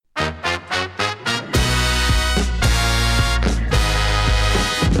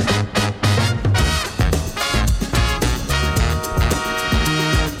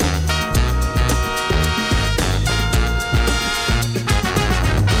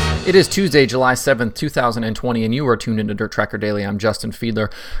It is Tuesday, July 7th, 2020, and you are tuned into Dirt Tracker Daily. I'm Justin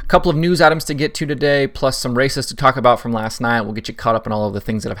Fiedler. A couple of news items to get to today, plus some races to talk about from last night. We'll get you caught up on all of the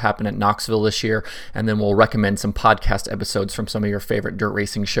things that have happened at Knoxville this year, and then we'll recommend some podcast episodes from some of your favorite dirt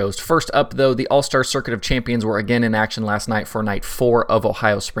racing shows. First up, though, the All-Star Circuit of Champions were again in action last night for Night 4 of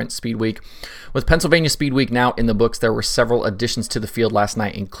Ohio Sprint Speed Week. With Pennsylvania Speed Week now in the books, there were several additions to the field last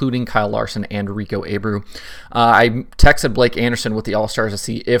night, including Kyle Larson and Rico Abreu. I texted Blake Anderson with the All-Stars to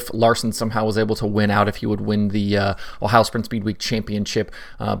see if Larson somehow was able to win out, if he would win the Ohio Sprint Speed Week championship,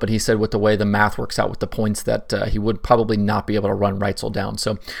 but he said with the way the math works out with the points that he would probably not be able to run Reitzel down.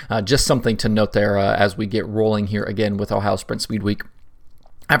 So just something to note there as we get rolling here again with Ohio Sprint Speed Week.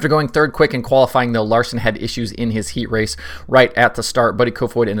 After going third quick in qualifying, though, Larson had issues in his heat race right at the start. Buddy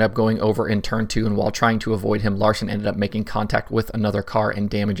Kofoid ended up going over in turn 2, and while trying to avoid him, Larson ended up making contact with another car and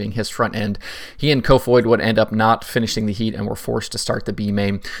damaging his front end. He and Kofoid would end up not finishing the heat and were forced to start the B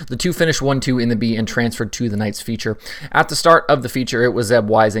main. The two finished 1-2 in the B and transferred to the night's feature. At the start of the feature, it was Zeb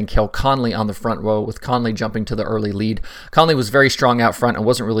Wise and Kel Conley on the front row, with Conley jumping to the early lead. Conley was very strong out front and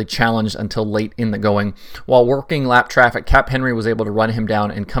wasn't really challenged until late in the going. While working lap traffic, Cap Henry was able to run him down,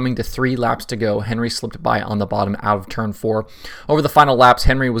 and coming to 3 laps to go, Henry slipped by on the bottom out of turn 4. Over the final laps,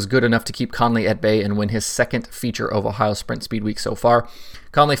 Henry was good enough to keep Conley at bay and win his second feature of Ohio Sprint Speed Week so far.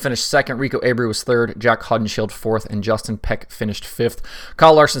 Conley finished second, Rico Abreu was third, Jack Hodenshield fourth, and Justin Peck finished fifth.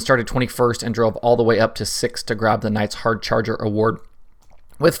 Kyle Larson started 21st and drove all the way up to 6th to grab the night's Hard Charger award.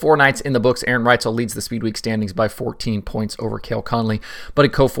 With 4 nights in the books, Aaron Reitzel leads the Speed Week standings by 14 points over Cale Conley. Buddy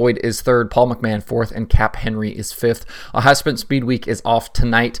Kofoid is third, Paul McMahon fourth, and Cap Henry is fifth. Ohio Sprint Speed Week is off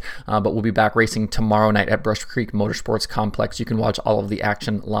tonight, but we'll be back racing tomorrow night at Brush Creek Motorsports Complex. You can watch all of the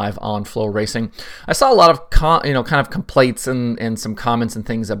action live on Flow Racing. I saw a lot of kind of complaints and some comments and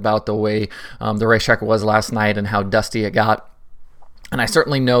things about the way the racetrack was last night and how dusty it got. And I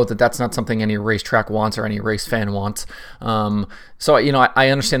certainly know that that's not something any racetrack wants or any race fan wants. So, I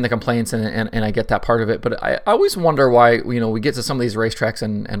understand the complaints and I get that part of it, but I always wonder why, we get to some of these racetracks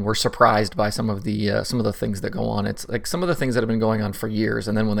and we're surprised by some of the things that go on. It's like some of the things that have been going on for years,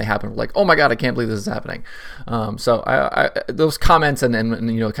 and then when they happen, we're like, oh my God, I can't believe this is happening. So those comments and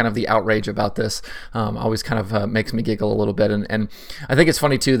kind of the outrage about this always kind of makes me giggle a little bit. And I think it's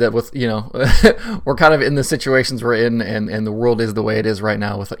funny too that with, we're kind of in the situations we're in and the world is the way it is right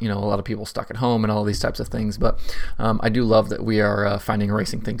now with, a lot of people stuck at home and all these types of things. But I do love that we are finding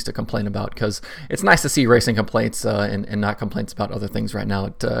racing things to complain about, because it's nice to see racing complaints and not complaints about other things right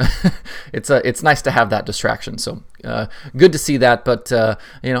now. It's nice to have that distraction. So good to see that. But I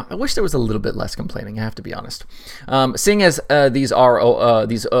wish there was a little bit less complaining, I have to be honest. Seeing as these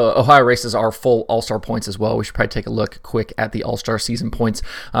Ohio races are full All-Star points as well, we should probably take a look quick at the All-Star season points.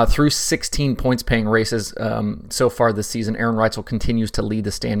 Through 16 points paying races so far this season, Aaron Reitzel continues to lead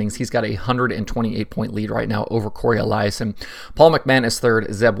the standings. He's got a 128-point lead right now over Corey Eliason. Paul McMahon is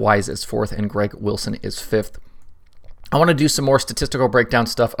third, Zeb Wise is fourth, and Greg Wilson is fifth. I want to do some more statistical breakdown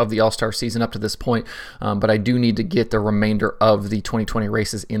stuff of the All-Star season up to this point, but I do need to get the remainder of the 2020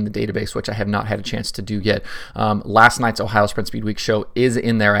 races in the database, which I have not had a chance to do yet. Last night's Ohio Sprint Speed Week show is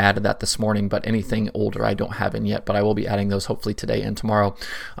in there. I added that this morning, but anything older I don't have in yet, but I will be adding those hopefully today and tomorrow.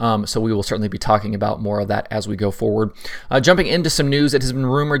 So we will certainly be talking about more of that as we go forward. Jumping into some news, it has been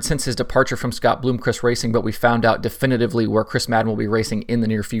rumored since his departure from Scott Bloomquist Racing, but we found out definitively where Chris Madden will be racing in the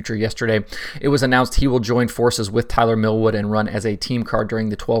near future yesterday. It was announced he will join forces with Tyler Millwood and run as a team car during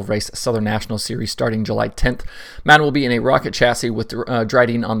the 12-race Southern National Series starting July 10th. Madden will be in a rocket chassis with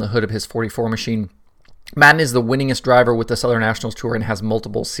Dryden on the hood of his 44 machine. Madden is the winningest driver with the Southern Nationals Tour and has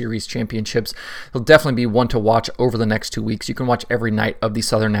multiple series championships. He'll definitely be one to watch over the next 2 weeks. You can watch every night of the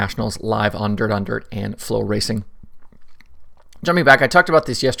Southern Nationals live on Dirt and Flow Racing. Jumping back, I talked about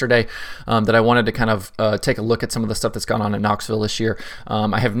this yesterday, that I wanted to kind of take a look at some of the stuff that's gone on in Knoxville this year.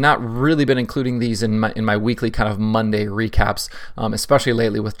 I have not really been including these in my weekly kind of Monday recaps, especially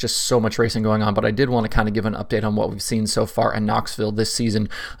lately with just so much racing going on, but I did want to kind of give an update on what we've seen so far in Knoxville this season,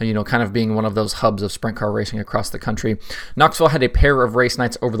 kind of being one of those hubs of sprint car racing across the country. Knoxville had a pair of race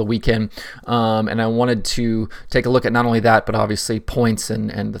nights over the weekend, and I wanted to take a look at not only that, but obviously points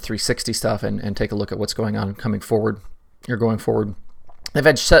and the 360 stuff and take a look at what's going on going forward. They've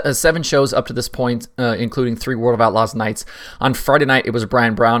had 7 shows up to this point, including 3 World of Outlaws nights. On Friday night, it was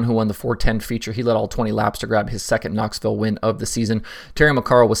Brian Brown who won the 410 feature. He led all 20 laps to grab his second Knoxville win of the season. Terry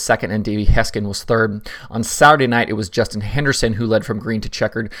McCarroll was second and Davey Heskin was third. On Saturday night, it was Justin Henderson who led from green to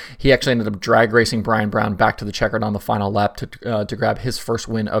checkered. He actually ended up drag racing Brian Brown back to the checkered on the final lap to grab his first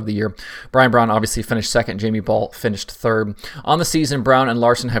win of the year. Brian Brown obviously finished second. Jamie Ball finished third. On the season, Brown and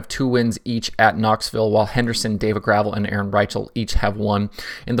Larson have 2 wins each at Knoxville, while Henderson, David Gravel, and Aaron Reitzel each have 1. 1.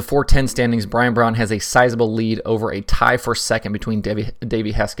 In the 410 standings, Brian Brown has a sizable lead over a tie for second between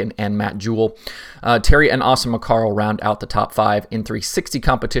Davey Heskin and Matt Jewell. Terry and Austin McCarl round out the top 5. In 360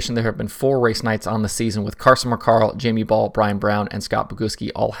 competition, there have been 4 race nights on the season with Carson McCarl, Jamie Ball, Brian Brown, and Scott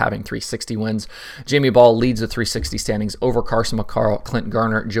Boguski all having 360 wins. Jamie Ball leads the 360 standings over Carson McCarl, Clint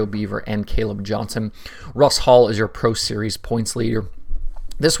Garner, Joe Beaver, and Caleb Johnson. Russ Hall is your Pro Series points leader.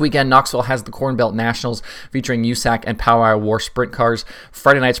 This weekend, Knoxville has the Corn Belt Nationals featuring USAC and Powwow War sprint cars.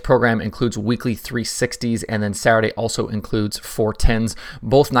 Friday night's program includes weekly 360s, and then Saturday also includes 410s.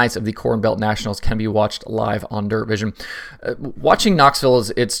 Both nights of the Corn Belt Nationals can be watched live on Dirt Vision. Watching Knoxville,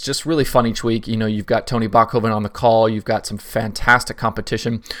 it's just really fun each week. You've got Tony Bachhoven on the call. You've got some fantastic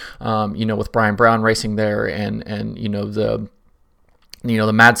competition, with Brian Brown racing there, and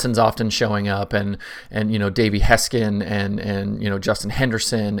the Madsons often showing up, and Davey Heskin and Justin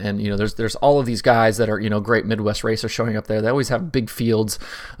Henderson, and there's all of these guys that are great Midwest racers showing up there. They always have big fields,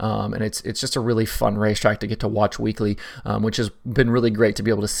 and it's just a really fun racetrack to get to watch weekly, which has been really great to be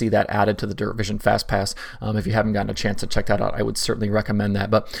able to see that added to the Dirt Vision Fast Pass. If you haven't gotten a chance to check that out, I would certainly recommend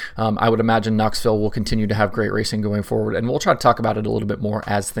that. But I would imagine Knoxville will continue to have great racing going forward, and we'll try to talk about it a little bit more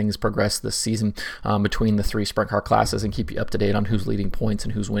as things progress this season between the 3 sprint car classes, and keep you up to date on who's leading points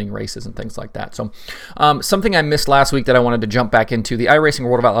and who's winning races and things like that. So something I missed last week that I wanted to jump back into, the iRacing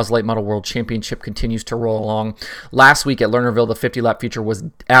World of Outlaws Late Model World Championship continues to roll along. Last week at Lernerville, the 50-lap feature was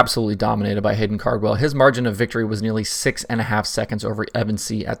absolutely dominated by Hayden Cardwell. His margin of victory was nearly 6.5 seconds over Evan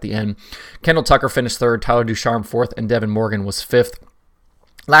C. at the end. Kendall Tucker finished 3rd, Tyler Ducharme 4th, and Devin Morgan was 5th.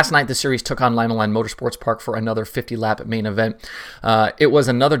 Last night, the series took on Lima Line Motorsports Park for another 50-lap main event. It was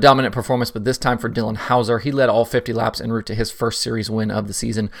another dominant performance, but this time for Dylan Hauser. He led all 50 laps en route to his first series win of the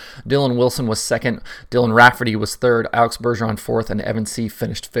season. Dylan Wilson was 2nd, Dylan Rafferty was 3rd, Alex Bergeron 4th, and Evan C.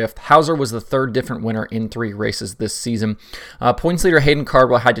 finished 5th. Hauser was the 3rd different winner in 3 races this season. Points leader Hayden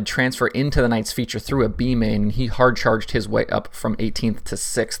Cardwell had to transfer into the night's feature through a B main, and he hard-charged his way up from 18th to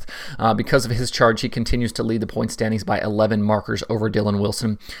 6th. Because of his charge, he continues to lead the point standings by 11 markers over Dylan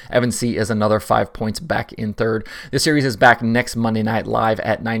Wilson. Evan C. is another 5 points back in 3rd. The series is back next Monday night live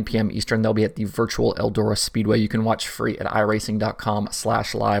at 9 p.m. Eastern. They'll be at the virtual Eldora Speedway. You can watch free at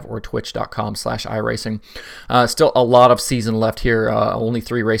iRacing.com/live or twitch.com/iRacing. Still a lot of season left here. Only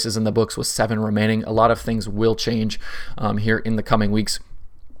 3 races in the books with 7 remaining. A lot of things will change here in the coming weeks.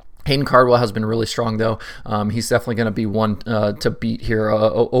 Hayden Cardwell has been really strong, though. He's definitely going to be one to beat here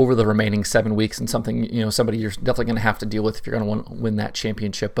over the remaining 7 weeks, and somebody you're definitely going to have to deal with if you're going to want to win that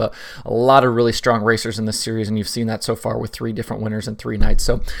championship. But a lot of really strong racers in this series, and you've seen that so far with 3 different winners in 3 nights.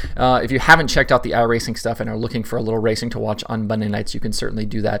 So if you haven't checked out the iRacing stuff and are looking for a little racing to watch on Monday nights, you can certainly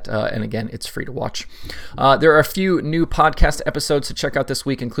do that. And again, it's free to watch. There are a few new podcast episodes to check out this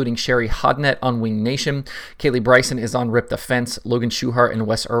week, including Sherry Hodnett on Wing Nation. Kaylee Bryson is on Rip the Fence. Logan Schuhart and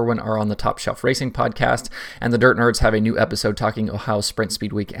Wes Irwin are on the Top Shelf Racing podcast, and the Dirt Nerds have a new episode talking Ohio Sprint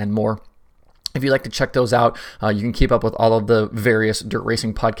Speed Week and more. If you'd like to check those out, you can keep up with all of the various dirt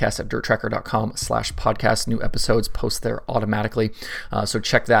racing podcasts at dirttracker.com/podcast. New episodes post there automatically, so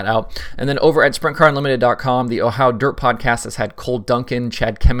check that out. And then over at sprintcarunlimited.com, the Ohio Dirt Podcast has had Cole Duncan,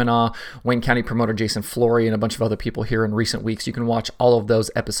 Chad Kemenaugh, Wayne County promoter Jason Flory, and a bunch of other people here in recent weeks. You can watch all of those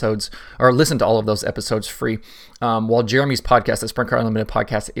episodes, or listen to all of those episodes free, while Jeremy's podcast, the Sprint Car Unlimited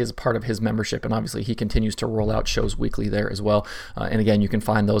podcast, is part of his membership, and obviously he continues to roll out shows weekly there as well. And again, you can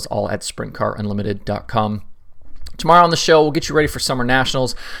find those all at sprintcarunlimited.com. Tomorrow on the show, we'll get you ready for Summer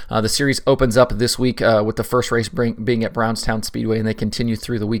Nationals. The series opens up this week with the first race being at Brownstown Speedway, and they continue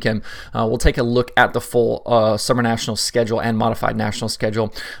through the weekend. We'll take a look at the full Summer Nationals schedule and modified national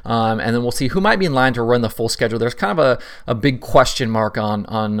schedule, and then we'll see who might be in line to run the full schedule. There's kind of a big question mark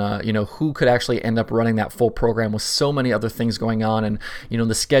on who could actually end up running that full program with so many other things going on, and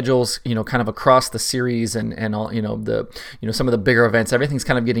the schedules kind of across the series and all some of the bigger events. Everything's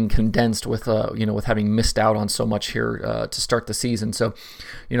kind of getting condensed with having missed out on so much here to start the season. So,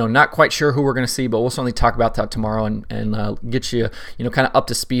 not quite sure who we're going to see, but we'll certainly talk about that tomorrow and get you, kind of up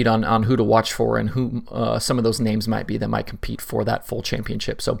to speed on who to watch for and who some of those names might be that might compete for that full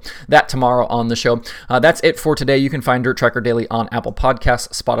championship. So that tomorrow on the show. That's it for today. You can find Dirt Tracker Daily on Apple Podcasts,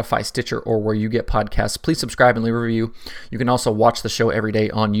 Spotify, Stitcher, or where you get podcasts. Please subscribe and leave a review. You can also watch the show every day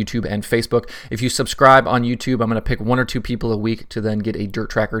on YouTube and Facebook. If you subscribe on YouTube, I'm going to pick 1 or 2 people a week to then get a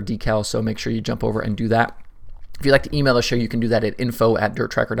Dirt Tracker decal, so make sure you jump over and do that. If you'd like to email the show, you can do that at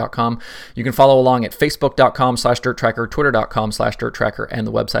info@dirttracker.com. You can follow along at facebook.com/dirttracker, twitter.com/dirttracker, and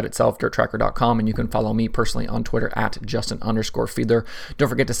the website itself, dirttracker.com. And you can follow me personally on Twitter at Justin_Fiedler. Don't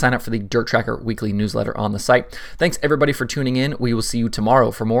forget to sign up for the Dirt Tracker weekly newsletter on the site. Thanks everybody for tuning in. We will see you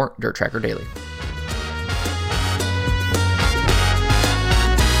tomorrow for more Dirt Tracker Daily.